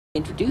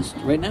Introduced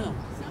right now.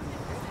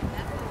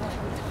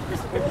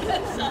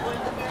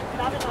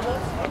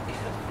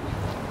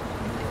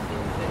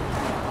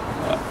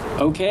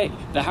 Okay,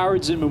 the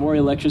Howard Zinn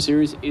Memorial Lecture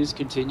Series is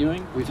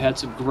continuing. We've had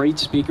some great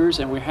speakers,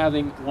 and we're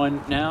having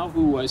one now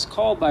who was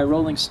called by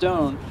Rolling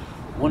Stone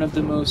one of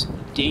the most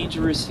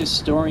dangerous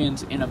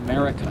historians in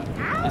America.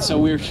 And so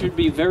we should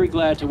be very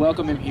glad to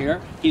welcome him here.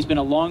 He's been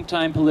a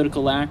longtime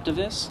political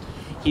activist.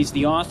 He's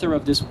the author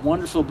of this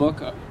wonderful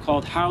book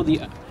called How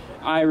the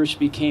Irish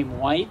Became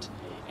White,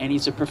 and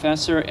he's a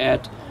professor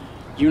at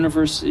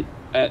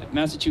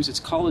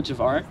Massachusetts College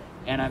of Art,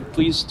 and I'm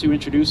pleased to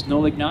introduce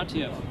Noel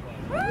Ignatiev.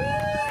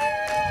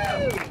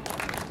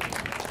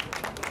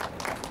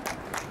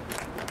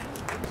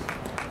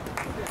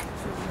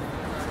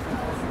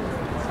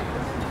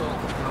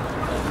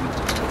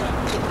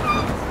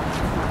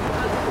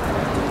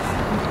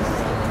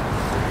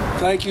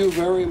 Thank you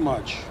very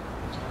much.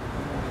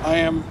 I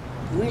am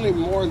really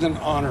more than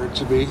honored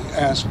to be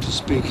asked to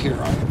speak here.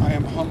 I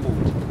am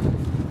humbled.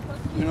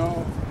 You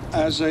know,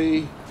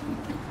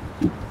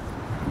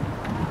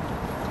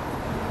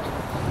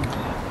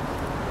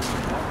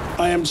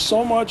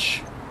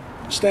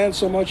 stand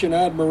so much in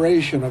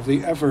admiration of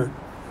the effort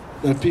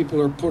that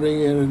people are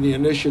putting in and the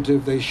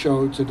initiative they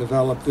showed to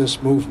develop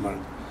this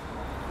movement.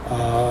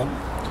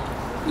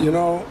 You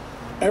know,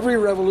 every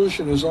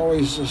revolution is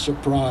always a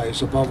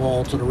surprise, above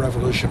all to the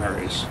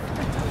revolutionaries.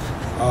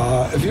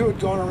 If you had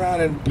gone around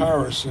in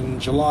Paris in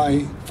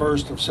July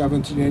 1st of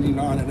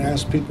 1789 and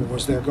asked people,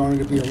 was there going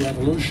to be a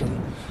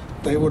revolution,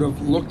 they would have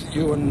looked at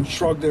you and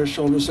shrugged their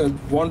shoulders and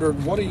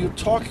wondered, what are you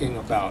talking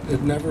about?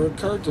 It never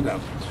occurred to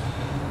them.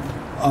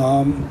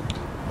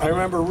 I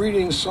remember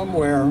reading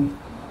somewhere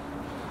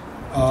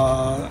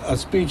a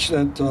speech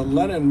that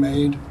Lenin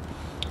made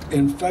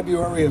in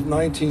February of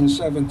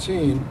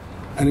 1917,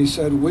 and he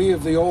said, we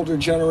of the older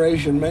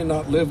generation may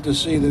not live to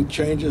see the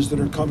changes that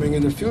are coming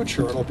in the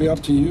future. It'll be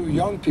up to you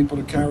young people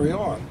to carry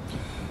on.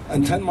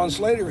 And 10 months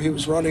later, he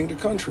was running the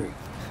country.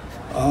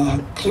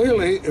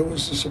 Clearly, it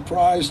was a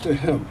surprise to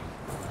him.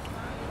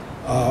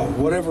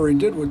 Whatever he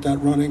did with that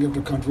running of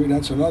the country,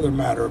 that's another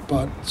matter.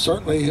 But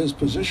certainly his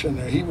position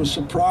there, he was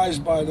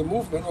surprised by the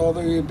movement,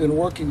 although he had been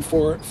working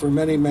for it for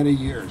many, many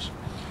years.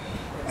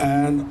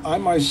 And I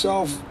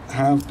myself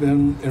have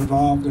been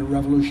involved in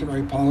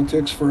revolutionary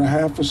politics for a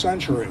half a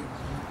century.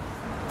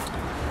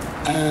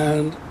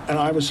 And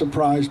I was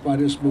surprised by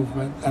this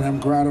movement, and I'm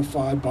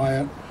gratified by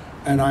it.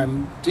 And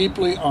I'm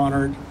deeply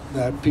honored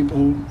that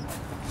people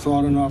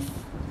thought enough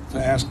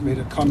to ask me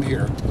to come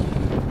here.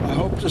 I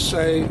hope to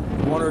say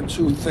one or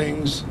two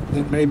things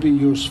that may be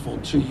useful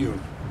to you.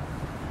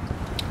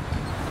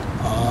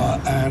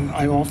 And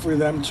I offer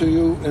them to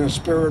you in a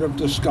spirit of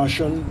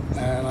discussion,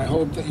 and I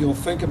hope that you'll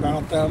think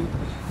about them,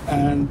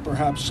 and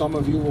perhaps some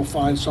of you will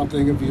find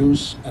something of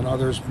use and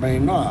others may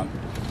not.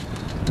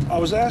 I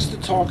was asked to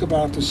talk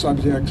about the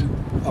subject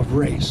of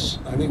race.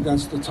 I think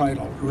that's the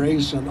title,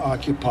 Race and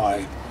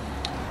Occupy.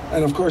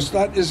 And of course,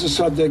 that is a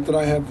subject that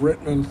I have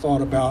written and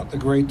thought about a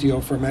great deal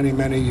for many,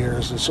 many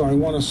years, and so I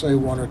want to say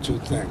one or two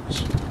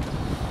things.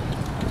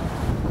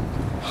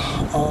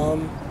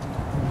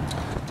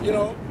 You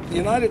know, the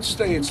United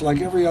States, like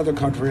every other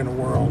country in the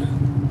world,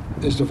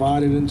 is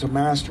divided into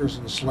masters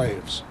and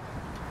slaves.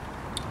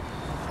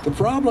 The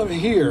problem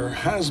here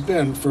has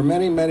been, for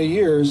many, many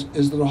years,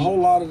 is that a whole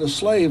lot of the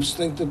slaves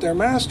think that they're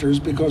masters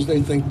because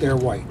they think they're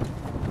white.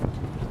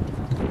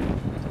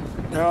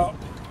 Now,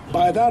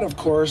 by that, of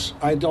course,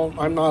 I'm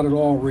not at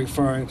all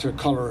referring to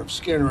color of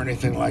skin or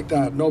anything like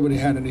that. Nobody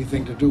had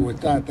anything to do with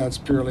that. That's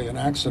purely an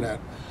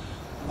accident.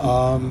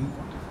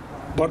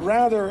 But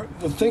rather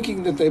the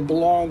thinking that they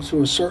belong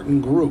to a certain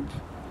group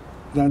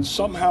that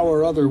somehow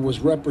or other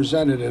was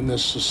represented in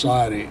this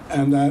society,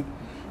 and that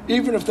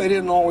even if they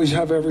didn't always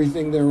have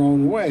everything their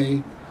own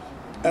way,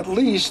 at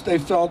least they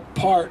felt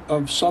part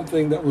of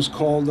something that was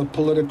called the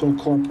political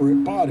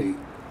corporate body.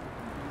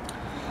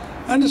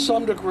 And to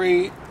some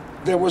degree,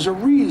 there was a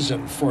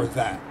reason for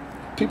that.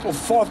 People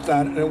thought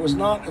that, and it was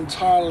not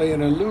entirely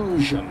an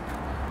illusion.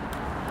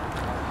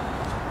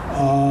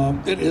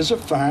 It is a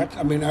fact.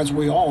 I mean, as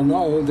we all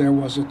know, there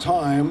was a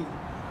time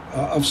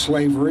of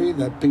slavery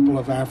that people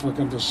of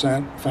African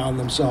descent found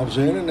themselves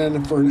in, and then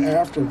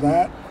after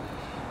that,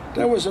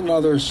 there was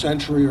another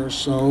century or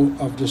so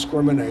of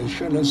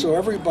discrimination, and so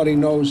everybody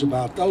knows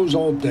about those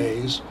old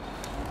days.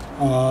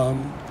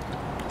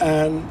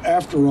 And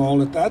after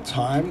all, at that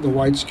time, the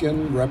white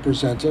skin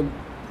represented,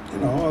 you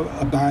know,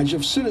 a badge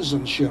of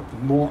citizenship,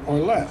 more or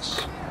less.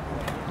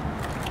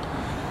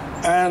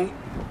 And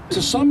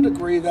to some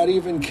degree, that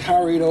even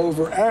carried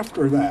over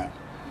after that,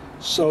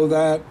 so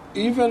that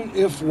even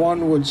if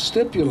one would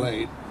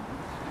stipulate,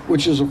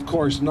 which is of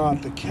course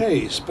not the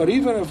case, but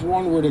even if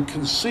one were to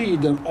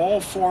concede that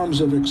all forms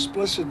of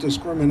explicit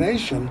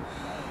discrimination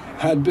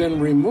had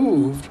been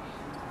removed,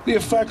 the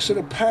effects of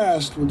the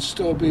past would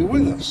still be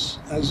with us.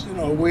 As you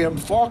know, William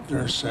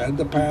Faulkner said,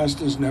 the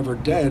past is never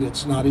dead,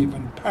 it's not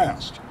even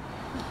past.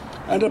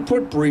 And to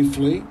put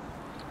briefly,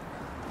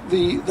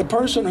 The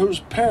person whose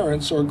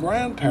parents or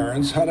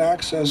grandparents had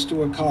access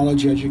to a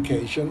college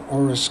education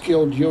or a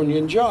skilled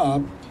union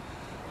job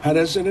had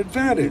as an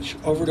advantage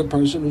over the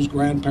person whose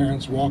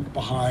grandparents walked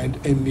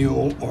behind a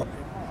mule or...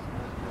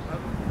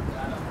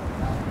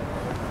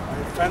 I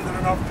offended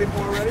enough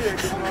people already? I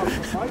get off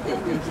the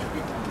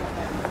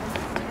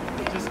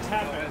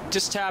mic?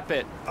 Just tap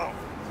it. Oh.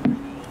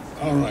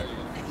 All right.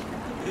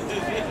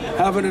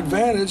 Have an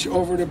advantage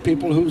over the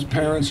people whose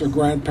parents or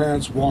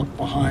grandparents walked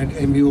behind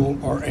a mule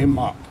or a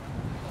mop.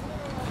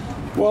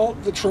 Well,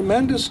 the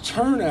tremendous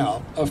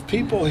turnout of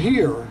people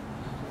here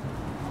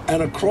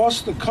and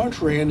across the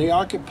country in the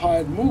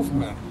Occupy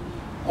movement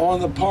on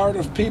the part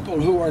of people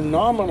who are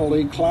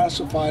nominally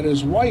classified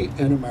as white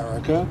in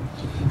America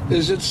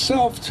is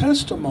itself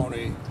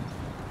testimony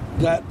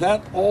that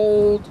that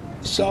old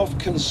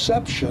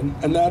self-conception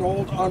and that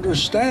old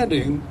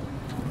understanding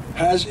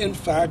has in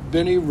fact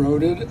been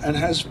eroded and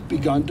has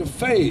begun to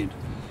fade.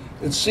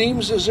 It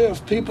seems as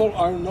if people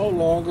are no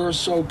longer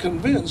so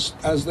convinced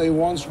as they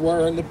once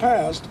were in the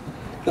past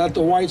that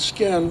the white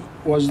skin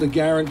was the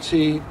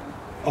guarantee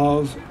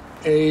of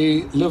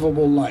a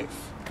livable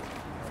life.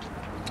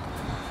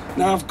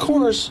 Now, of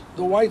course,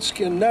 the white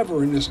skin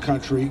never in this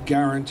country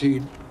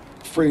guaranteed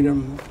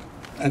freedom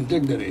and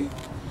dignity.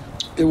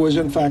 It was,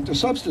 in fact, a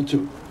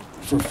substitute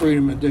for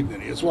freedom and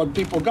dignity. It's what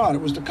people got.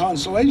 It was the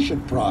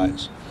consolation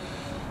prize.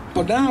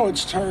 But now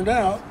it's turned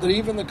out that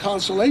even the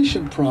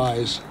consolation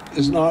prize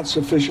is not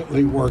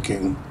sufficiently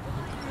working.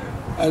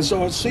 And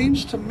so it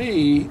seems to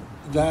me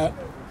that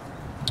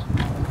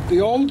the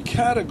old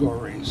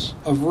categories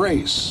of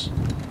race,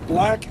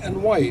 black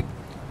and white,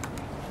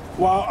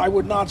 while I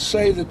would not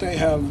say that they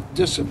have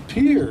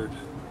disappeared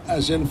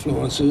as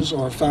influences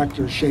or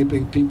factors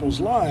shaping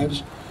people's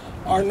lives,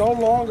 are no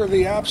longer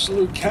the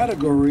absolute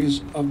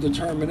categories of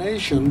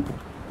determination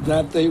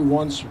that they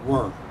once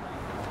were.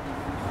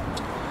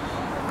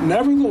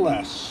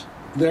 Nevertheless,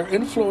 their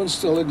influence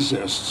still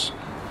exists,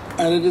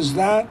 and it is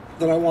that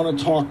I want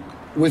to talk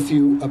with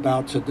you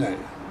about today.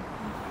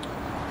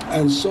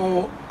 And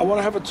so I want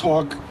to have a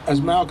talk,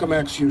 as Malcolm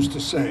X used to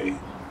say,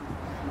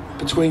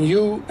 between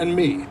you and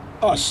me,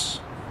 us,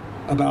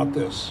 about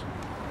this.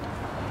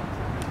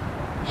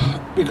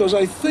 Because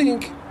I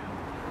think,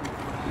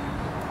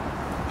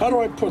 how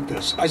do I put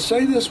this? I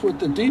say this with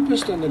the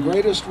deepest and the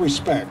greatest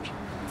respect,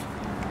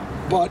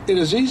 but it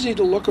is easy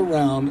to look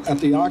around at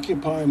the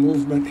Occupy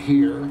movement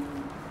here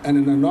and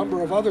in a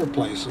number of other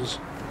places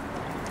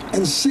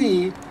and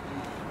see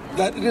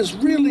that it is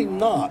really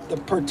not, the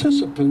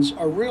participants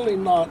are really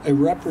not a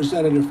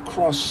representative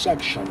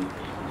cross-section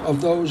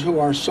of those who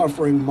are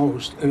suffering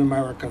most in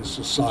American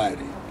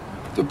society.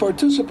 The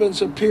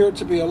participants appear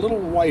to be a little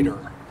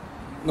whiter,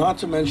 not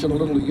to mention a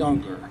little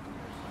younger,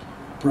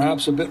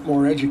 perhaps a bit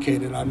more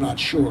educated, I'm not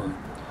sure,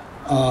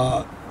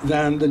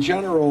 than the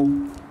general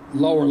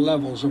lower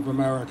levels of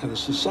American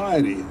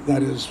society,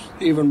 that is,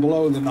 even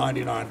below the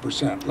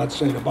 99%, let's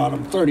say the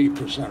bottom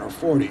 30% or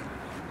 40.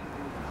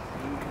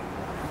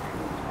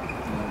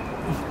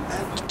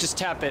 Just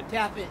tap it.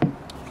 Tap it.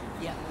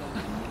 Yeah.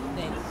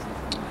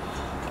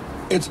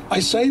 Thanks. I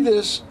say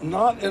this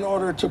not in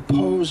order to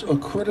pose a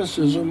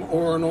criticism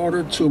or in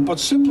order to, but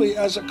simply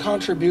as a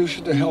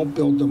contribution to help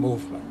build the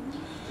movement.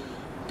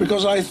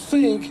 Because I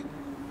think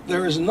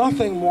there is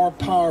nothing more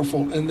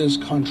powerful in this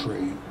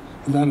country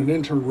than an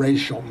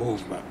interracial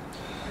movement.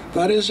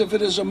 That is, if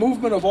it is a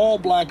movement of all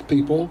black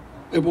people,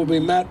 it will be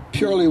met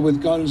purely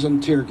with guns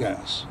and tear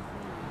gas.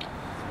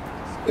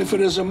 If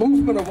it is a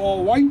movement of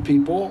all white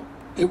people,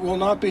 it will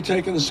not be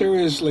taken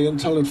seriously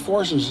until it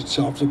forces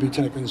itself to be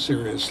taken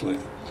seriously.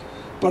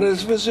 But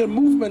if it's a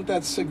movement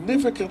that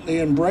significantly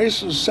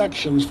embraces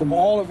sections from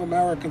all of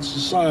American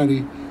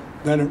society,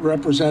 then it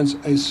represents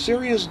a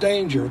serious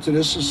danger to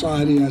this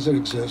society as it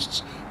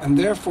exists. And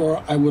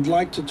therefore, I would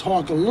like to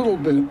talk a little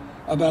bit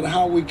about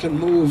how we can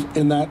move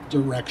in that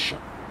direction.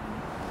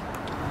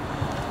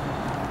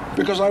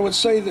 Because I would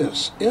say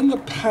this, in the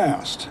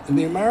past, in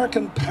the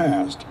American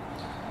past,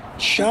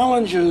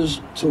 challenges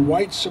to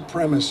white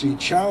supremacy,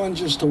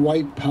 challenges to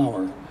white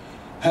power,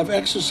 have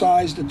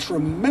exercised a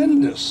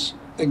tremendous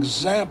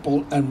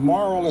example and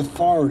moral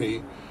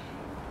authority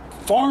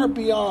far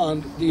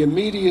beyond the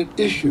immediate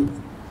issue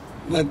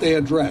that they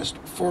addressed.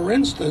 For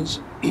instance,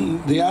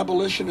 the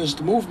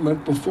abolitionist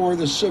movement before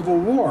the Civil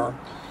War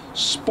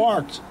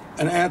sparked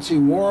an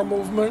anti-war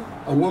movement,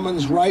 a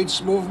women's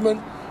rights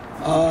movement,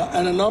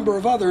 and a number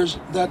of others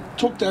that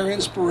took their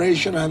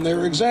inspiration and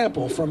their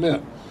example from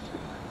it.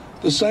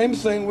 The same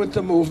thing with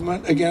the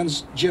movement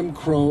against Jim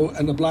Crow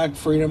and the Black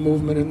Freedom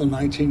Movement in the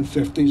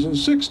 1950s and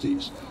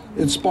 60s.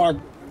 It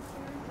sparked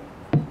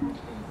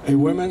a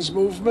women's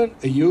movement,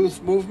 a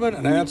youth movement,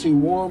 an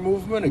anti-war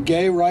movement, a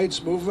gay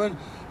rights movement,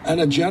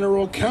 and a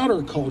general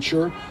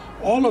counterculture.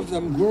 All of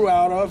them grew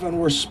out of and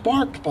were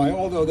sparked by,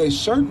 although they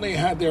certainly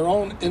had their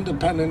own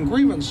independent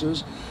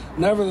grievances,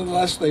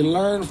 nevertheless they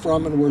learned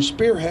from and were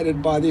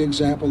spearheaded by the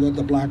example that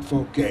the black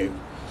folk gave.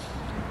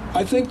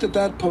 I think that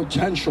that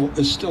potential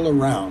is still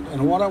around,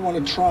 and what I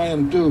want to try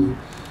and do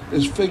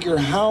is figure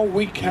how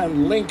we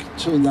can link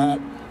to that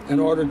in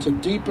order to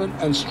deepen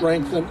and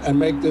strengthen and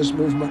make this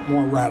movement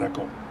more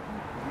radical.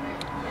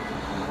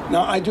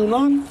 Now, I do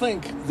not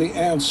think the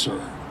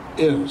answer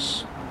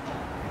is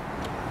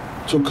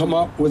to come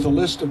up with a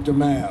list of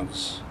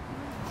demands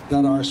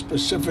that are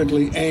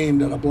specifically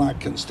aimed at a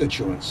black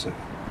constituency.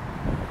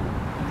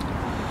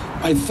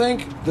 I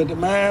think the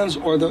demands,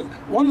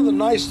 one of the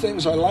nice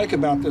things I like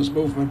about this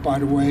movement, by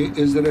the way,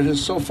 is that it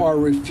has so far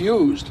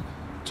refused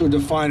to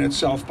define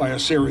itself by a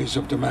series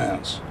of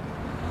demands.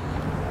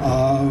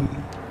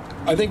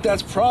 I think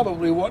that's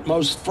probably what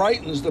most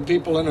frightens the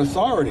people in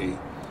authority.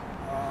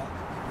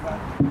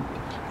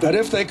 That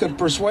if they could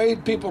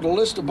persuade people to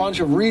list a bunch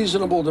of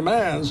reasonable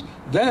demands,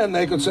 then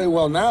they could say,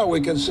 well, now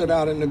we can sit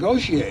down and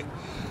negotiate.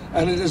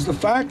 And it is the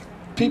fact,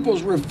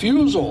 people's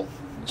refusal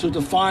to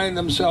define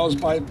themselves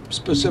by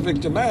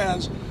specific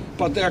demands,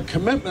 but their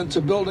commitment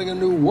to building a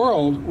new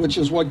world, which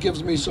is what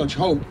gives me such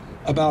hope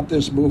about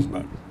this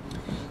movement.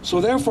 So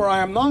therefore, I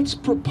am not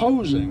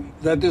proposing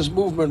that this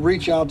movement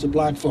reach out to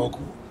black folk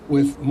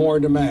with more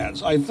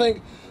demands. I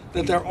think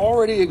that there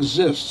already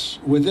exists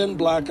within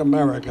black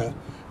America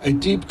a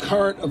deep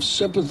current of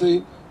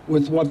sympathy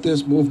with what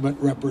this movement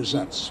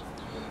represents.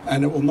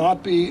 And it will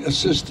not be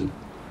assisted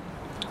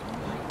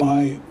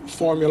by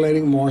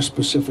formulating more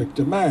specific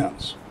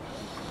demands.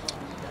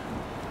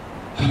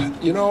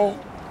 You know,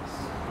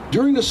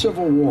 during the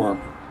Civil War,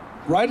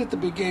 right at the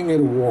beginning of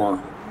the war,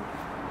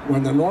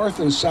 when the North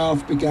and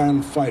South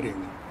began fighting,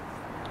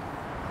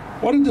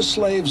 what did the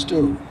slaves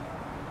do?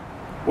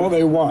 Well,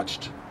 they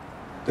watched.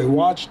 They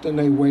watched and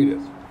they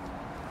waited,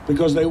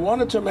 because they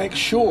wanted to make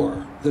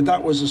sure that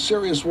that was a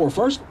serious war.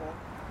 First of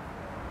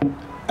all,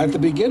 at the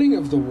beginning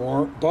of the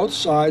war, both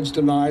sides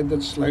denied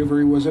that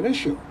slavery was an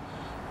issue.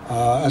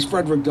 As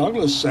Frederick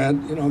Douglass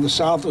said, you know, the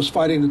South was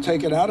fighting to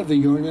take it out of the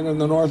Union and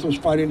the North was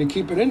fighting to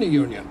keep it in the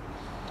Union.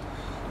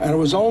 And it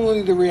was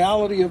only the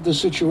reality of the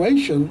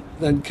situation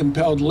that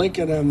compelled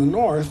Lincoln and the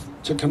North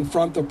to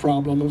confront the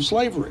problem of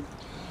slavery.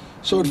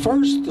 So at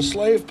first, the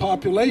slave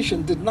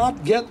population did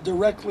not get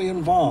directly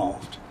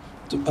involved.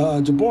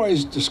 Du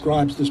Bois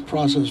describes this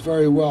process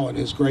very well in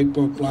his great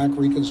book, Black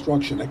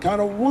Reconstruction. They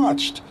kind of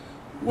watched,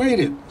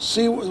 waited,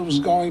 see what was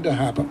going to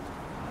happen.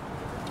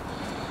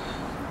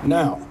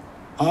 Now,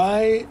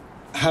 I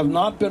have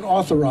not been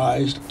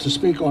authorized to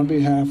speak on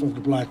behalf of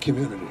the black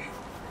community.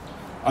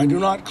 I do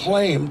not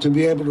claim to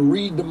be able to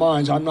read the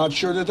minds. I'm not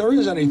sure that there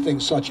is anything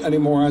such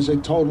anymore as a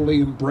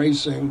totally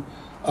embracing,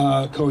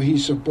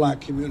 cohesive black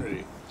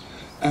community.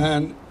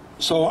 And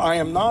so I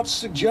am not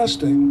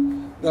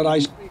suggesting that I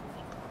speak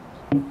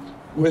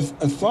with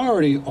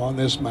authority on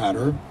this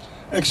matter,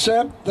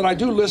 except that I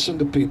do listen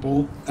to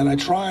people and I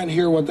try and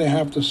hear what they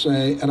have to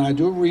say, and I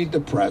do read the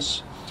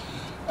press.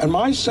 And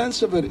my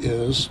sense of it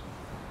is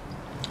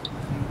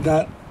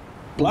that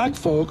black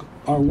folk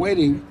are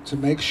waiting to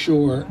make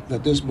sure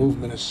that this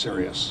movement is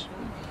serious.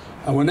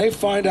 And when they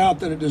find out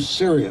that it is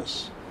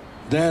serious,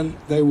 then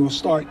they will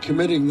start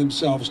committing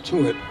themselves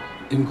to it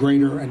in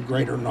greater and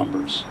greater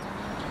numbers.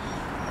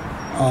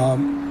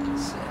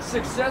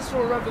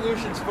 Successful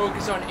revolutions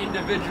focus on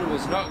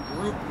individuals, not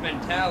group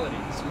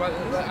mentalities. But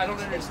I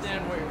don't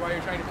understand why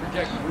you're trying to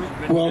project group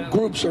mentality. Well,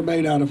 groups are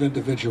made out of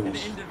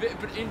individuals.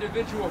 But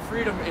individual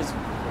freedom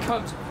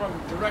comes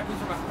directly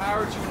from a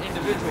power to an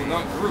individual,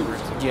 not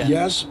groups. Yeah.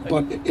 Yes,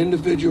 but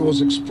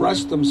individuals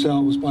express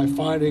themselves by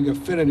finding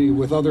affinity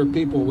with other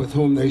people with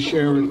whom they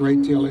share a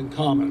great deal in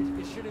common.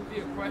 It shouldn't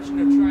be a question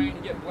of trying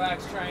to get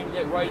blacks, trying to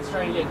get whites,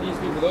 trying to get these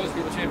people, those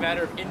people. It should be a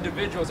matter of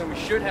individuals, and we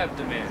should have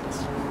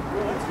demands.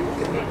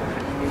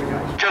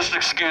 Just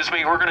excuse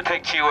me, we're going to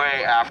take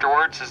QA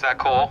afterwards. Is that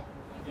cool?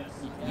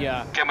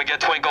 Yeah. Can we get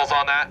twinkles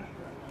on that?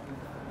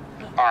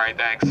 All right,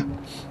 thanks.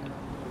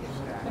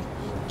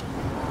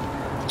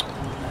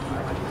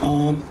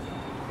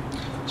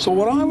 So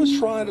what I was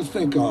trying to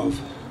think of,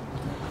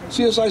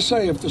 see, as I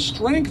say, if the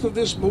strength of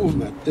this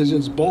movement is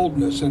its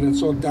boldness and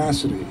its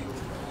audacity,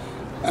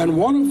 and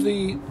one of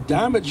the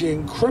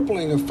damaging,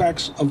 crippling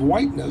effects of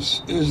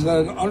whiteness is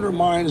that it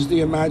undermines the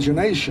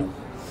imagination.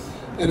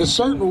 In a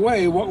certain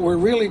way, what we're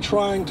really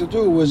trying to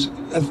do is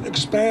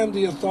expand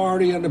the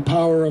authority and the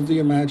power of the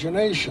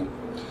imagination.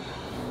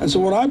 And so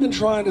what I've been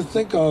trying to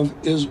think of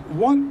is,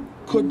 what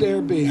could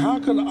there be? How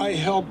could I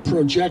help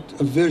project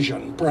a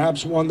vision,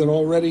 perhaps one that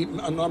already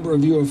a number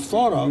of you have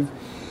thought of,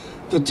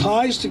 that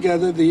ties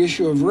together the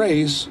issue of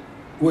race,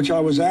 which I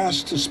was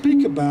asked to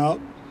speak about,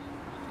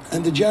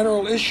 and the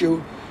general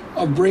issue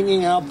of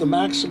bringing out the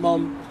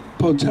maximum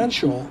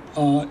potential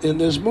in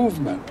this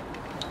movement.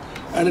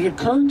 And it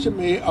occurred to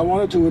me I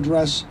wanted to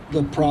address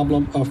the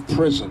problem of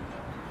prison.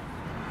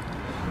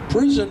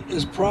 Prison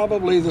is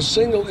probably the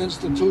single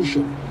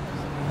institution,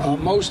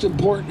 most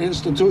important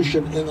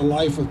institution in the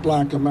life of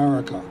black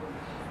America.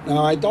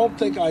 Now, I don't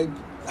think I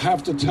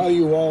have to tell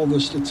you all the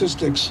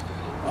statistics,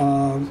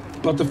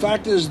 but the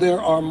fact is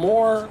there are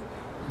more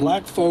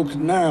black folk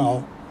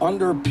now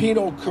under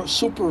penal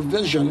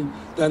supervision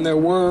than there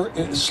were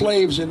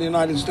slaves in the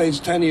United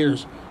States 10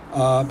 years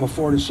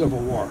before the Civil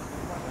War.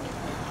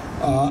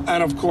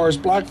 And of course,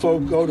 black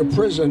folk go to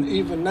prison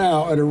even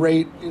now at a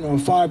rate,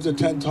 5 to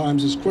 10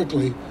 times as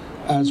quickly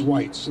as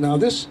whites. Now,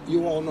 this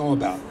you all know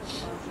about.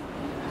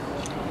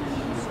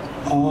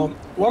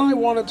 What I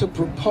wanted to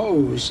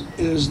propose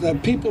is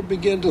that people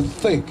begin to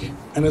think,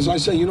 and as I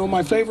say,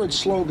 my favorite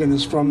slogan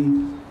is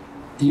from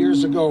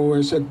years ago where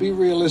it said, "Be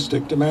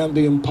realistic, demand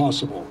the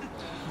impossible."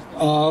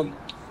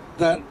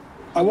 That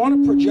I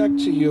want to project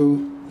to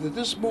you that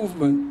this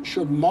movement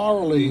should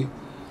morally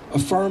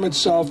affirm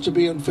itself to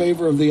be in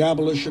favor of the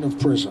abolition of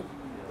prison.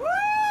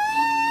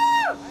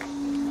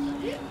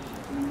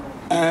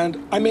 And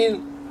I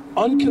mean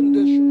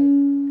unconditional,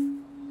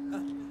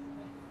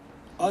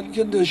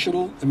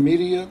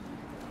 immediate,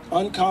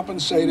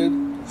 uncompensated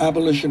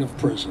abolition of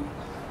prison.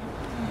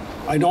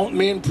 I don't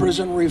mean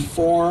prison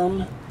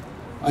reform.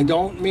 I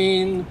don't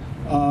mean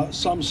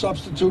some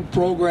substitute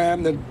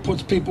program that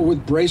puts people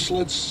with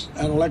bracelets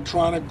and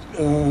electronic,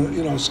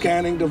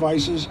 scanning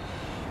devices.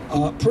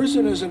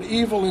 Prison is an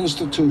evil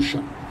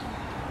institution.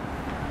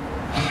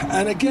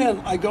 And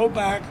again, I go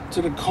back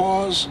to the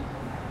cause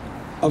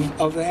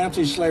of the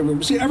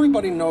anti-slavery. See,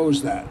 everybody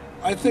knows that.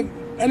 I think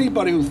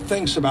anybody who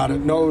thinks about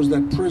it knows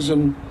that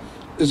prison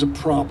is a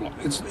problem.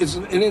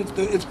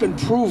 It's been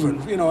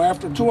proven,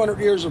 after 200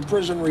 years of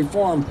prison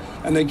reform,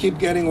 and they keep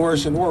getting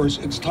worse and worse,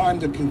 it's time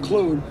to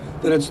conclude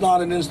that it's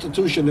not an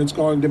institution that's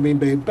going to be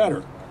made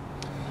better.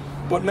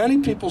 But many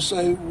people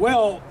say,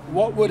 well,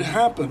 what would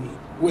happen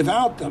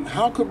without them?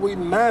 How could we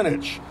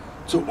manage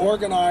to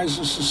organize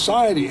a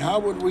society? How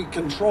would we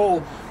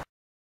control,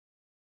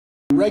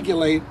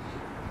 regulate,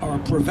 or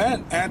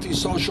prevent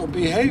antisocial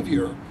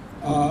behavior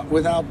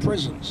without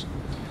prisons?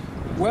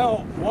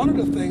 Well, one of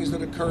the things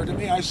that occurred to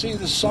me, I see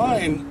the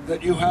sign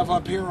that you have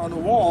up here on the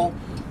wall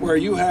where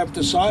you have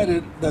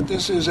decided that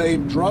this is a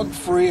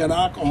drug-free and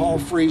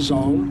alcohol-free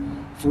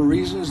zone for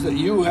reasons that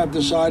you have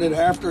decided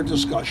after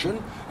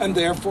discussion, and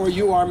therefore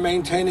you are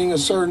maintaining a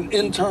certain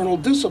internal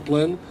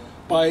discipline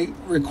by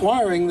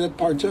requiring that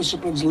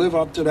participants live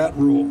up to that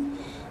rule.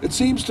 It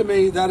seems to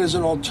me that is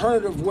an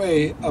alternative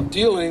way of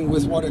dealing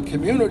with what a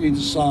community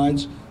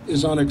decides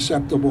is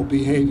unacceptable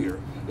behavior.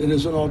 It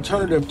is an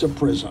alternative to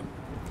prison.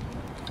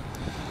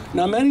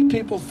 Now, many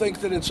people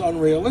think that it's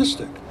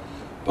unrealistic,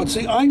 but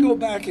see, I go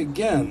back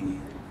again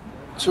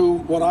to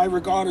what I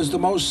regard as the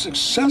most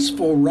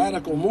successful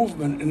radical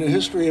movement in the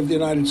history of the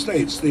United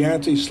States, the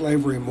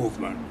anti-slavery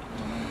movement.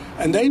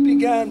 And they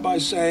began by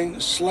saying,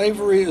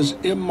 slavery is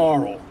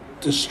immoral,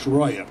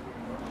 destroy it.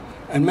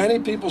 And many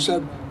people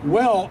said,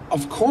 well,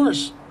 of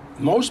course,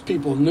 most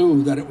people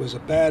knew that it was a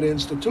bad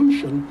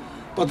institution,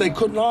 but they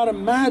could not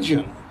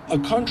imagine a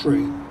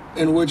country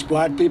in which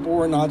black people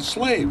were not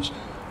slaves.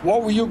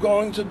 What were you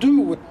going to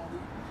do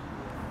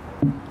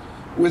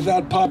with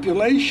that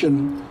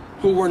population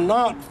who were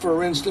not,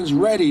 for instance,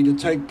 ready to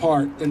take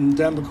part in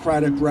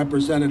democratic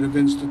representative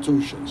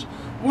institutions?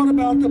 What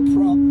about the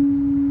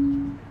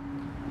problem?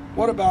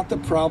 What about the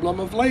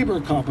problem of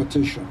labor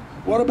competition?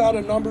 What about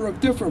a number of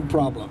different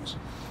problems?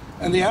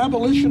 And the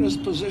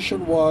abolitionist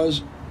position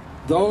was,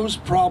 those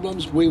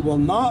problems we will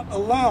not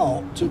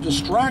allow to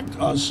distract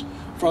us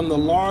from the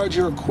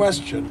larger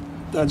question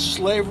that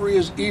slavery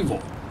is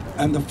evil,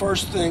 and the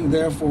first thing,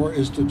 therefore,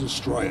 is to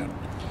destroy it.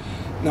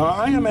 Now,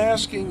 I am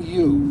asking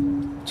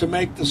you to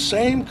make the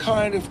same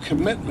kind of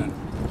commitment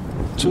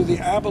to the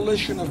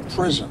abolition of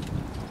prison.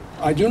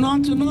 I do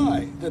not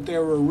deny that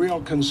there are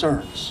real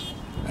concerns,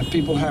 and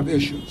people have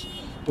issues.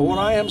 But what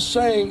I am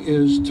saying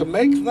is to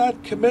make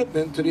that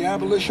commitment to the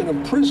abolition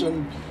of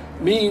prison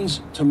means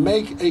to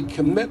make a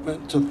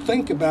commitment to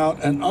think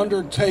about and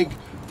undertake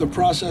the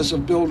process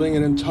of building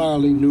an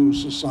entirely new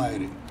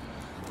society.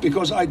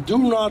 Because I do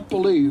not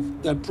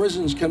believe that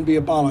prisons can be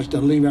abolished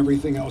and leave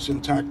everything else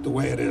intact the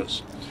way it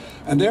is.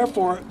 And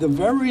therefore, the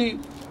very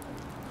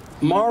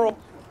moral...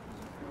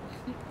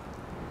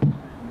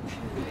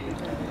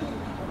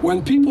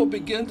 When people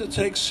begin to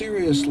take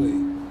seriously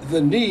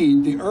the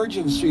need, the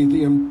urgency,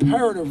 the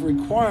imperative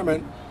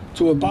requirement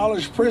to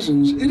abolish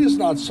prisons, it is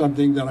not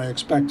something that I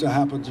expect to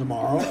happen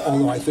tomorrow,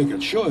 although I think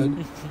it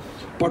should,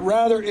 but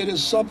rather it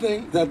is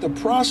something that the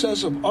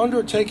process of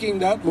undertaking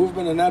that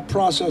movement and that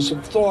process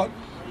of thought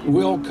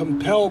will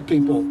compel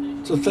people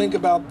to think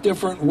about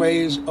different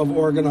ways of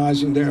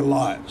organizing their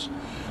lives.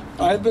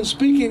 I've been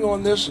speaking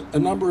on this a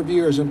number of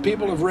years, and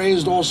people have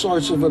raised all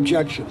sorts of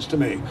objections to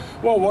me.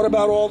 Well, what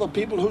about all the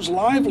people whose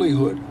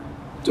livelihood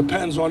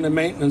depends on the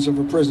maintenance of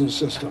a prison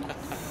system?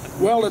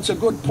 Well, it's a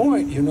good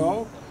point, you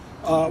know.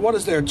 What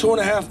is there,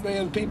 2.5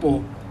 million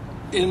people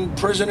in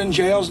prison and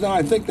jails now?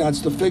 I think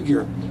that's the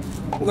figure.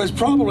 Well, there's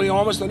probably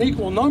almost an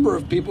equal number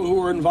of people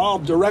who are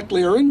involved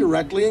directly or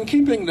indirectly in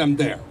keeping them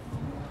there.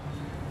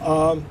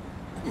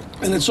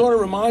 And it sort of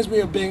reminds me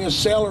of being a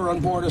sailor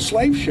on board a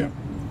slave ship.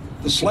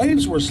 The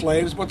slaves were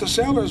slaves, but the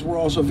sailors were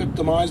also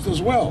victimized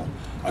as well.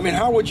 I mean,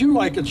 how would you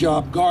like a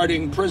job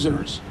guarding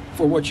prisoners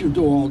for what you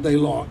do all day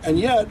long? And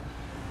yet,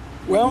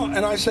 well,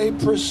 and I say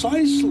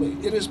precisely,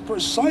 it is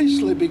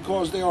precisely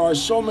because there are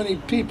so many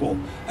people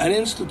and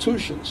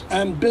institutions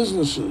and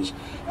businesses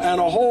and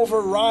a whole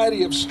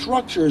variety of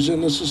structures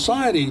in the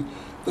society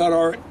that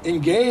are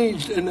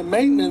engaged in the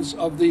maintenance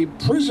of the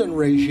prison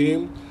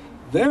regime.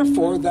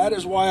 Therefore, that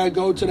is why I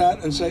go to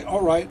that and say,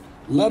 all right,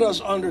 let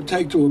us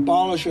undertake to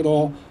abolish it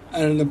all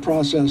and in the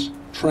process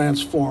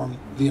transform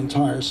the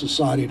entire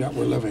society that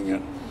we're living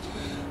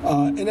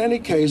in. In any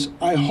case,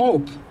 I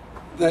hope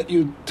that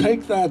you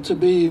take that to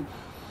be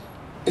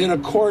in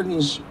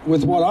accordance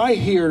with what I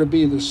hear to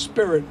be the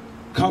spirit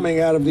coming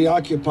out of the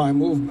Occupy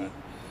movement,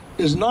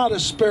 is not a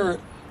spirit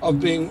of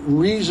being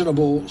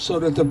reasonable so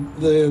that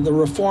the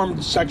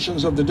reformed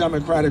sections of the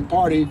Democratic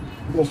Party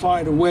will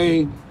find a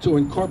way to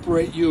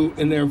incorporate you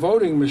in their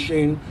voting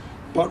machine,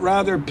 but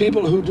rather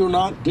people who do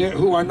not dare,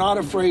 who are not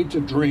afraid to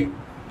dream.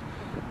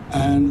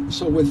 And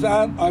so with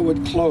that, I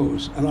would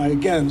close. And I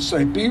again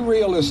say, be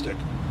realistic,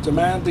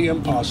 demand the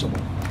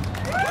impossible.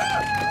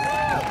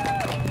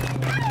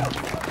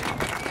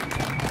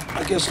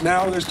 I guess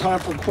now there's time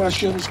for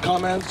questions,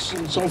 comments,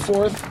 and so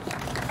forth.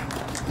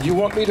 Do you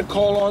want me to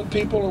call on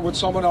people, or would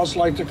someone else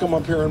like to come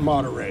up here and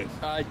moderate?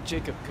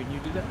 Jacob, can you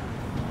do that?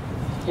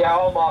 Yeah,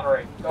 I'll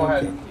moderate. Go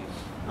ahead.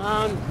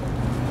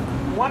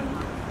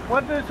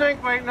 What do you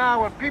think right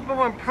now with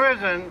people in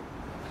prison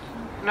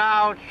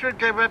now should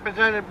get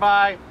represented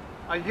by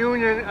a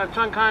union or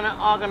some kind of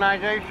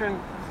organization,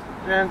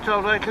 and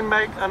so they can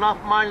make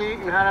enough money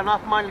and have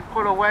enough money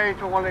put away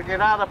so when they get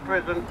out of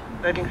prison,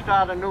 they can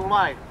start a new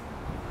life?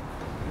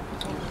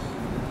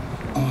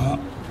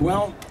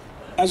 Well,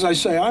 as I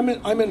say, I'm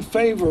in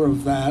favor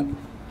of that.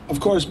 Of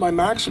course, my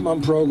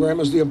maximum program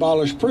is the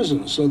abolish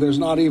prisons, so there's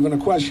not even a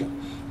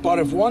question. But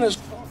if one is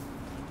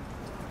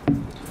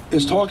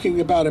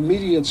talking about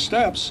immediate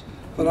steps,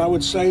 then I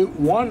would say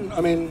one,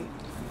 I mean,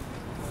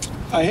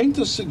 I hate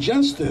to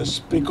suggest this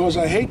because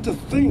I hate to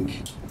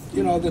think,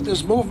 you know, that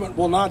this movement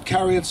will not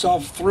carry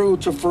itself through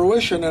to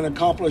fruition and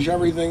accomplish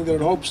everything that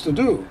it hopes to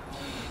do.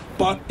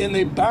 But in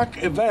the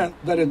back event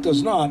that it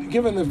does not,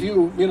 given the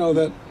view, you know,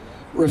 that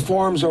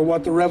reforms are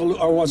what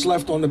are what's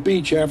left on the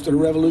beach after the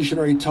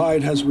revolutionary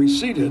tide has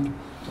receded,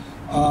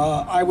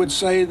 I would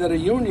say that a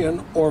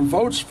union or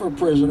votes for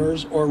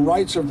prisoners or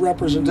rights of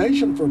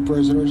representation for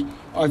prisoners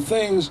are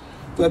things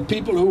that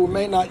people who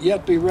may not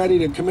yet be ready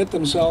to commit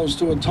themselves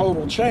to a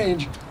total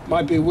change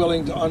might be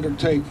willing to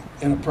undertake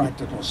in a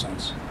practical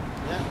sense.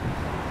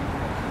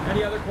 Yeah.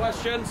 Any other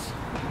questions?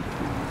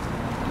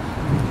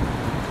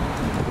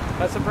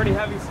 That's some pretty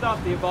heavy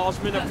stuff, the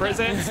abolishment of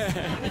prisons.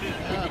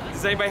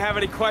 Does anybody have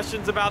any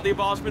questions about the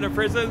abolishment of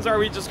prisons, or are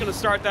we just going to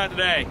start that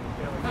today?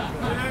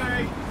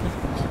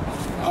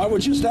 I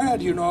would just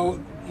add, you know,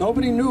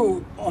 nobody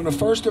knew on the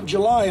 1st of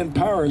July in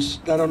Paris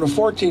that on the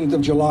 14th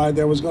of July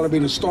there was going to be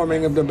the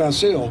storming of the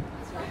Bastille.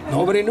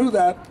 Nobody knew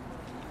that.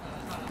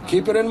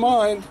 Keep it in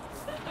mind.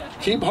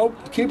 Keep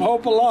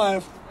hope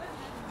alive.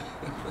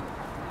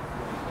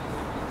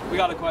 We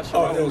got a question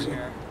over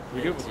here.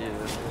 We do.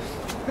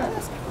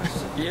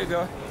 Yeah,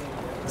 go.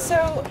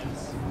 So,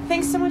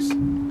 thanks so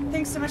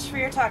much for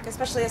your talk,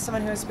 especially as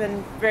someone who's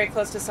been very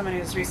close to someone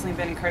who's recently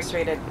been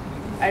incarcerated.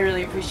 I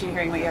really appreciate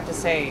hearing what you have to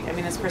say. I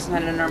mean, this person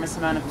had an enormous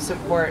amount of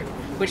support,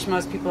 which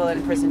most people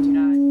in prison do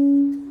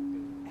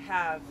not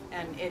have,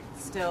 and it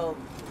still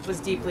was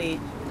deeply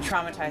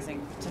traumatizing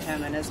to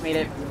him and has made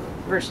it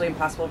virtually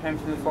impossible for him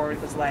to move forward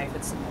with his life.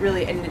 It's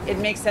really, and it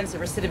makes sense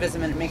of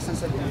recidivism, and it makes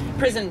sense that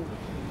prison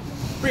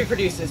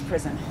reproduces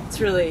prison. It's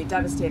really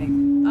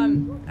devastating.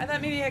 I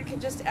thought maybe I could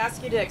just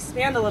ask you to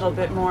expand a little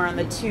bit more on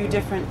the two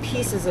different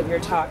pieces of your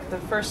talk. The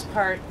first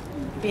part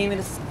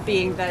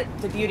being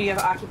that the beauty of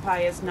Occupy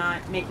is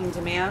not making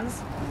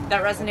demands.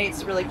 That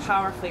resonates really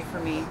powerfully for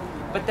me.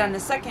 But then the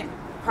second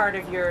part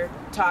of your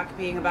talk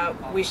being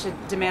about we should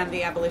demand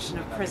the abolition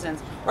of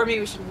prisons, or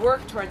maybe we should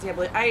work towards the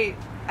abolition.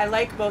 I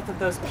like both of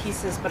those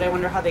pieces, but I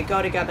wonder how they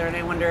go together, and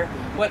I wonder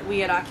what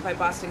we at Occupy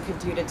Boston could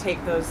do to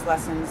take those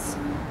lessons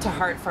to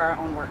heart for our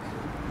own work.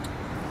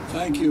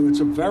 Thank you. It's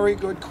a very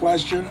good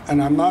question,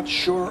 and I'm not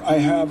sure I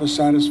have a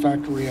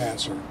satisfactory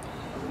answer.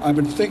 I've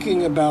been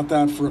thinking about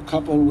that for a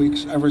couple of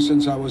weeks ever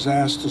since I was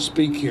asked to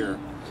speak here.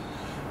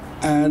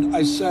 And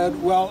I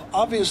said, well,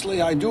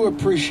 obviously I do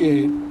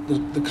appreciate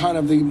the kind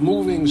of the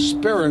moving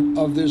spirit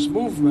of this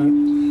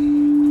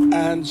movement.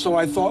 And so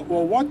I thought,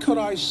 well, what could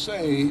I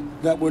say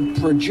that would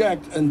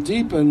project and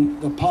deepen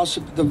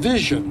the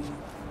vision,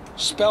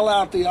 spell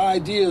out the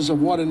ideas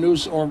of what a new,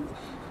 or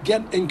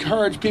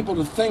encourage people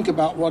to think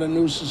about what a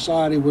new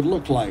society would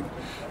look like.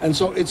 And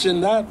so it's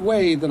in that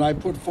way that I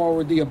put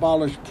forward the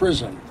abolished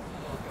prison.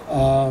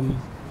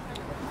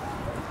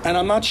 And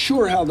I'm not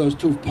sure how those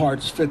two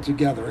parts fit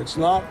together.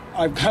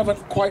 I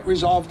haven't quite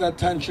resolved that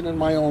tension in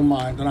my own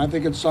mind, and I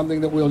think it's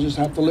something that we'll just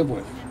have to live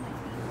with.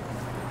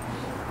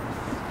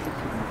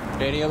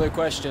 Any other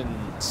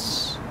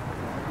questions?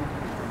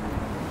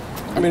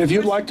 I mean, if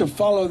you'd like to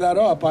follow that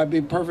up, I'd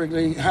be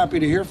perfectly happy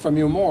to hear from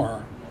you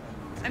more.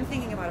 I'm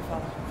thinking about a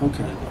follow-up.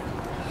 Okay.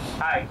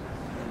 Hi.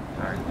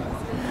 Sorry.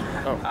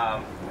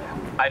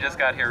 I just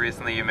got here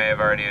recently. You may have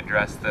already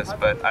addressed this,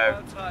 but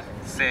I'm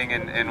seeing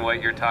in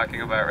what you're talking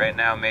about right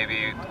now,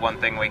 maybe one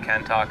thing we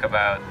can talk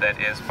about that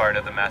is part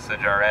of the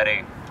message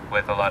already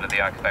with a lot of the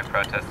Occupy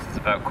protests is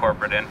about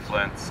corporate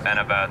influence and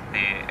about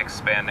the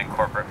expanding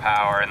corporate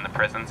power in the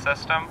prison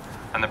system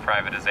and the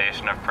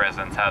privatization of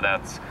prisons, how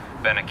that's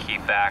been a key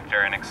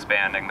factor in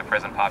expanding the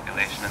prison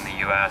population in the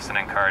U.S. and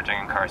encouraging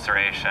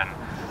incarceration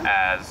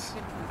as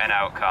an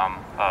outcome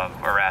of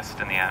arrest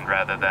in the end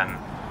rather than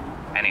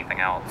anything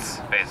else,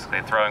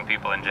 basically throwing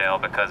people in jail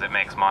because it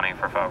makes money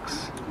for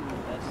folks.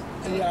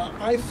 Yeah,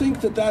 I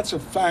think that that's a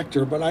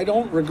factor, but I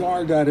don't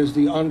regard that as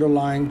the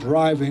underlying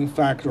driving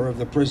factor of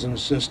the prison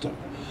system.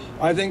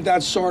 I think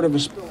that's sort of a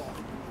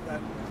spill-off.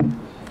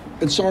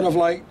 It's sort of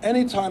like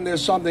anytime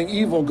there's something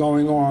evil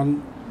going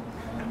on,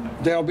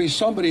 there'll be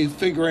somebody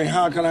figuring,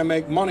 how can I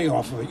make money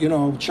off of it? You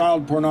know,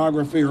 child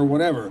pornography or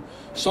whatever.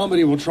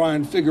 Somebody will try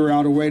and figure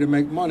out a way to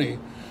make money.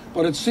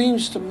 But it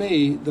seems to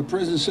me the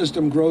prison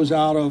system grows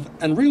out of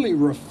and really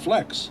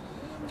reflects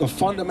the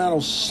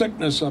fundamental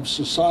sickness of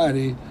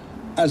society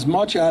as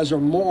much as or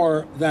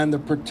more than the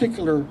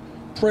particular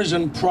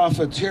prison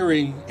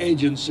profiteering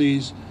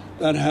agencies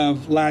that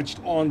have latched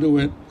onto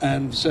it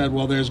and said,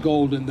 well, there's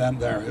gold in them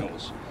there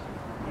hills.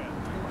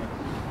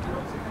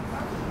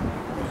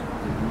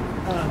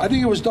 I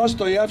think it was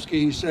Dostoevsky,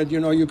 he said,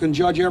 you know, you can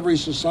judge every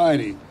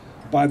society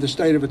by the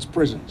state of its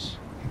prisons.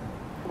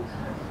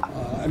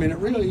 I mean, it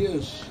really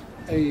is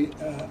a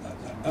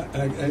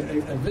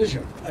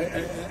vision,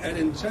 an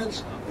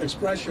intense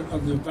expression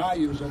of the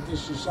values of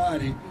this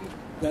society,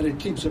 that it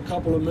keeps a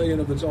couple of million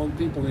of its own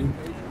people in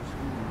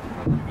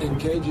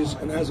cages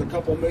and has a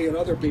couple million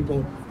other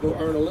people who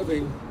earn a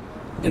living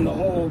in the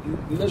whole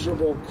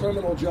miserable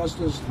criminal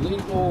justice,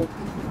 legal,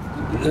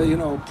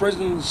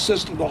 prison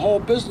system, the whole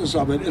business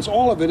of it.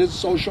 All of it is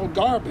social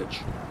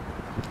garbage.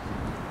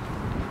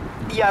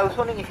 Yeah, I was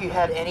wondering if you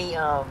had any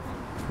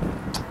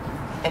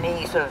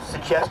sort of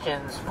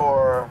suggestions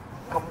from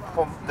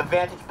the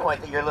vantage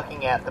point that you're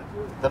looking at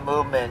the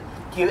movement.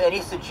 Do you have any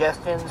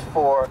suggestions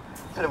for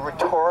sort of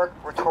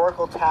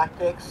rhetorical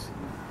tactics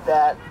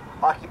that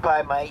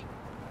Occupy might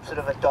sort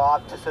of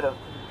adopt to sort of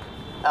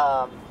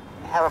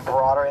have a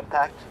broader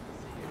impact?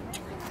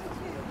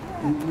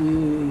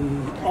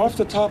 Off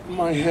the top of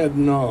my head,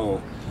 no.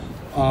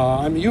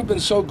 I mean, you've been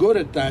so good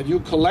at that.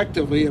 You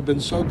collectively have been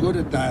so good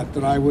at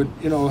that I would,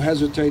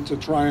 hesitate to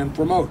try and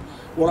promote.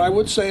 What I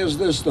would say is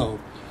this, though.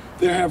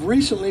 There have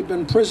recently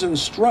been prison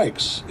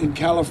strikes in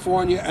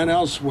California and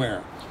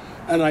elsewhere.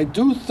 And I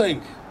do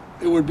think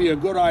it would be a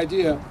good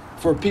idea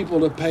for people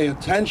to pay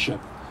attention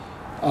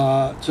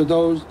to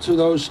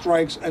those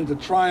strikes and to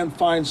try and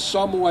find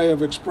some way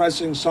of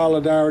expressing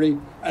solidarity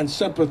and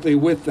sympathy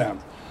with them.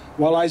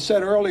 While I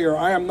said earlier,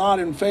 I am not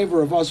in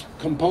favor of us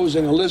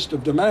composing a list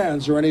of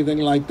demands or anything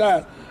like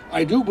that,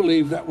 I do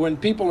believe that when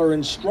people are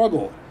in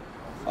struggle,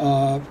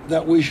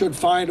 that we should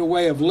find a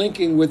way of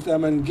linking with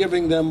them and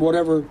giving them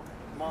whatever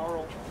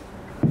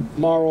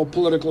moral,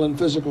 political, and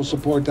physical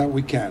support that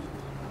we can.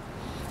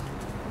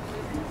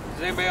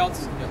 Does anybody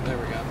else? Yep, there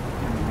we go.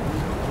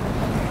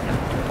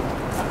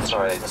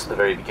 Sorry, this is the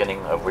very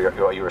beginning of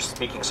where you were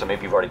speaking, so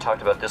maybe you've already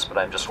talked about this, but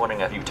I'm just wondering,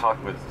 have you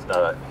talked with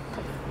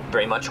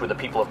very much with the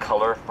people of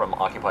color from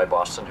Occupy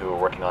Boston who are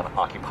working on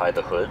Occupy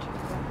the Hood,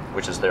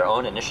 which is their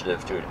own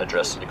initiative to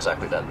address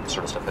exactly that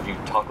sort of stuff? Have you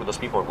talked with those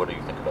people, or what do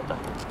you think about that?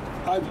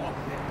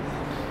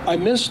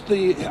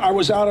 I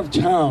was out of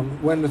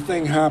town when the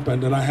thing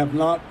happened, and I have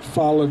not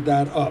followed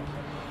that up.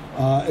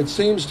 It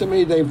seems to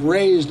me they've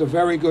raised a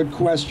very good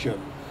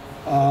question,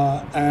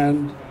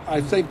 and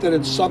I think that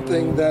it's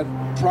something that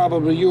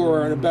probably you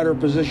are in a better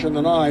position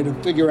than I to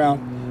figure out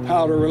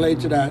how to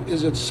relate to that.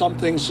 Is it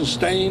something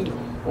sustained,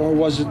 or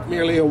was it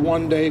merely a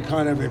one-day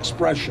kind of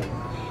expression?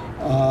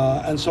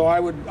 And so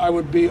I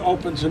would be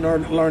open to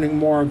learning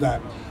more of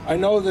that. I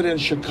know that in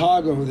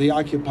Chicago, the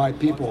Occupy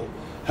people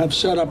have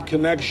set up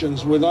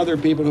connections with other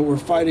people who were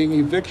fighting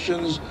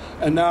evictions,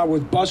 and now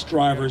with bus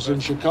drivers in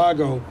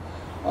Chicago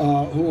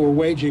who are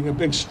waging a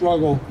big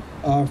struggle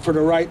for the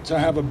right to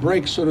have a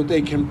break so that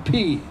they can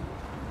pee.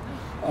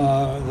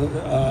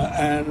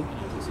 And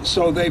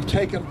so they've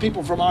taken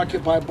people from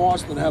Occupy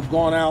Boston have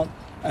gone out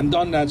and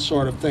done that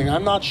sort of thing.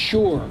 I'm not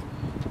sure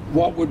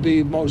what would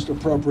be most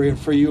appropriate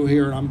for you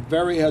here, and I'm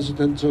very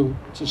hesitant to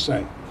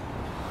say.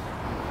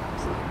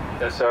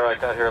 Yes, sir, I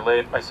got here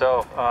late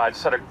myself. I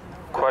just had a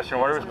question.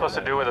 What are we supposed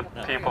to do with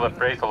the people that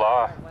break the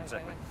law?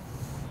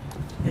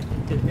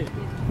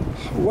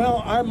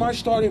 Well, my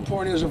starting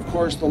point is, of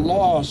course, the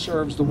law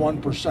serves the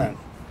 1%.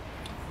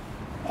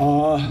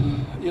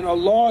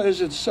 Law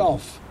is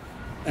itself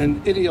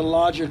an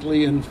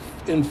ideologically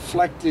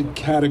inflected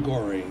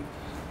category.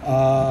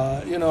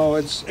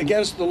 It's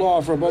against the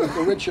law for both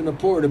the rich and the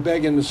poor to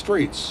beg in the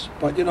streets,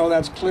 but,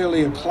 that's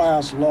clearly a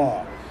class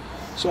law.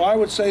 So I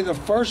would say the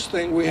first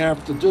thing we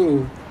have to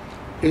do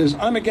is,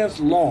 I'm against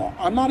law.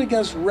 I'm not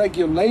against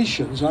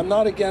regulations. I'm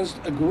not against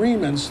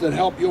agreements that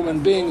help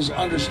human beings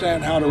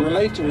understand how to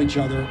relate to each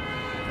other,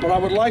 but I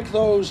would like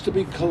those to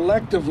be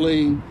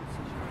collectively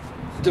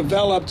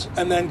developed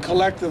and then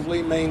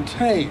collectively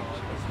maintained.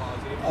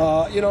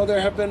 There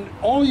have been,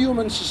 all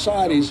human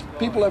societies,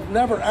 people have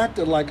never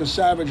acted like a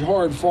savage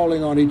horde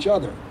falling on each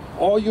other.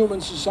 All human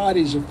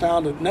societies have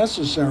found it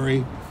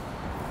necessary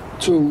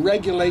to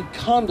regulate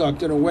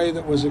conduct in a way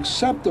that was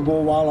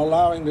acceptable while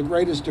allowing the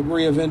greatest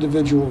degree of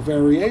individual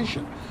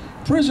variation.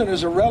 Prison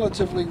is a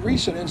relatively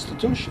recent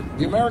institution.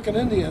 The American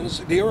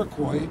Indians, the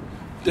Iroquois,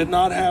 did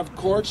not have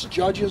courts,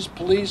 judges,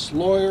 police,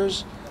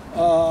 lawyers,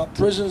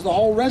 prisons, the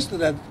whole rest of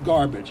that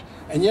garbage.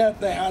 And yet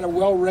they had a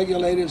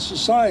well-regulated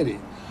society.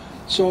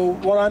 So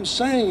what I'm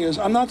saying is,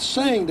 I'm not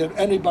saying that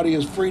anybody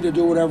is free to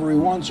do whatever he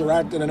wants or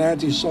act in an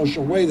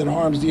antisocial way that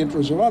harms the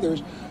interests of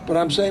others, but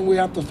I'm saying we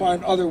have to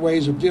find other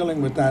ways of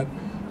dealing with that,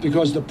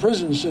 because the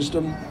prison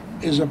system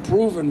is a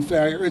proven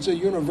failure. It's a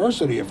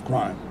university of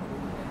crime.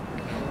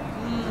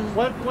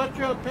 What's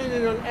your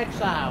opinion on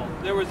exile?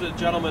 There was a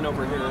gentleman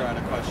over here who had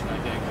a question, I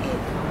think.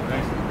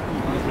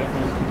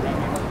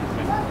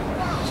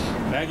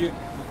 Thank you.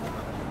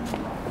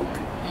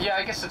 Yeah,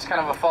 I guess it's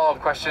kind of a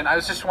follow-up question. I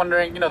was just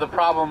wondering, the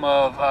problem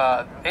of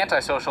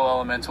antisocial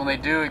elements when they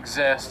do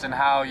exist, and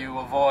how you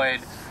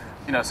avoid,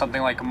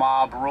 something like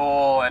mob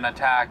rule and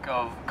attack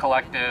of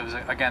collectives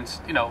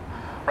against,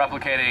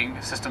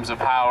 replicating systems of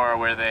power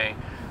where they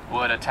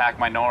would attack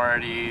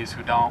minorities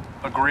who don't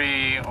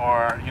agree,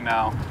 or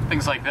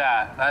things like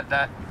that.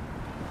 That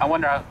I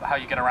wonder how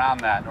you get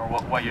around that, or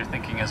what your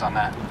thinking is on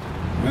that.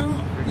 Well,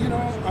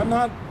 I'm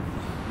not,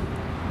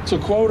 to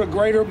quote a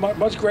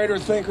much greater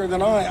thinker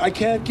than I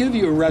can't give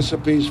you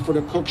recipes for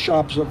the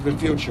cookshops of the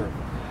future.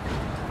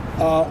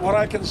 What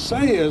I can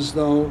say is,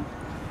 though,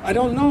 I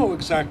don't know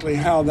exactly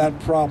how that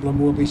problem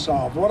will be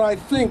solved. What I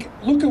think,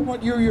 look at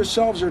what you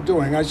yourselves are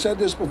doing. I said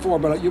this before,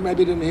 but you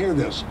maybe didn't hear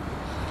this.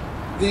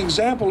 The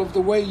example of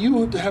the way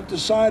you have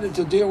decided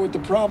to deal with the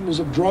problems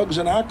of drugs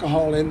and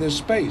alcohol in this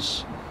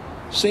space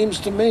seems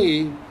to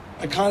me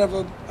a kind of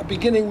a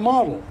beginning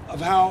model of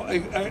how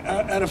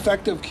an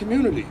effective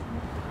community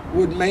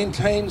would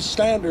maintain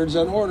standards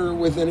and order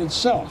within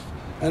itself.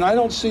 And I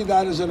don't see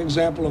that as an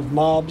example of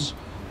mobs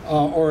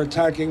or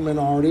attacking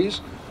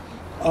minorities.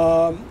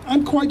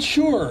 I'm quite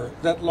sure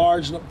that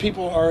large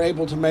people are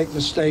able to make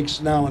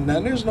mistakes now and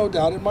then. There's no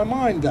doubt in my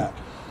mind that.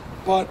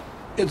 But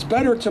it's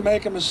better to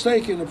make a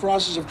mistake in the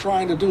process of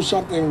trying to do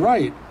something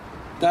right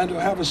than to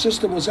have a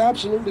system that's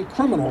absolutely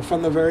criminal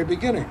from the very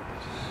beginning.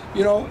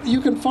 You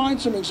can find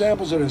some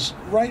examples of this.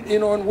 Right,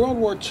 in World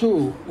War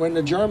II, when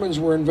the Germans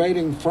were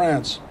invading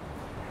France,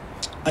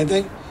 I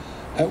think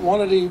at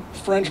one of the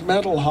French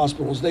mental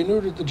hospitals, they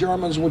knew that the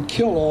Germans would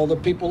kill all the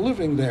people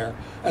living there.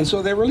 And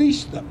so they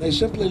released them. They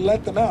simply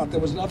let them out. There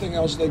was nothing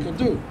else they could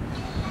do.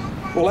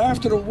 Well,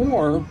 after the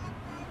war,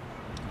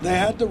 they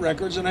had the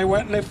records, and they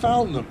went and they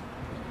found them.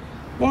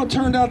 Well, it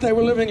turned out they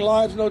were living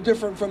lives no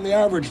different from the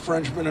average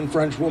Frenchman and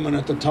Frenchwoman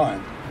at the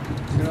time.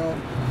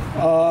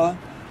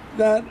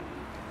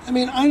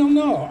 I don't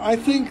know. I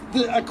think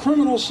that a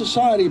criminal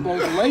society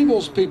both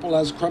labels people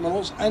as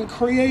criminals and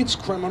creates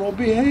criminal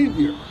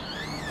behavior.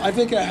 I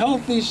think a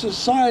healthy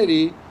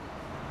society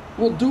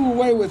will do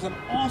away with an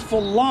awful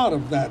lot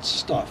of that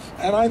stuff.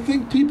 And I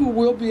think people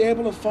will be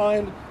able to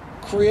find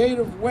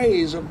creative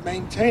ways of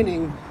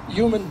maintaining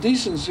human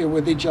decency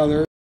with each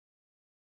other.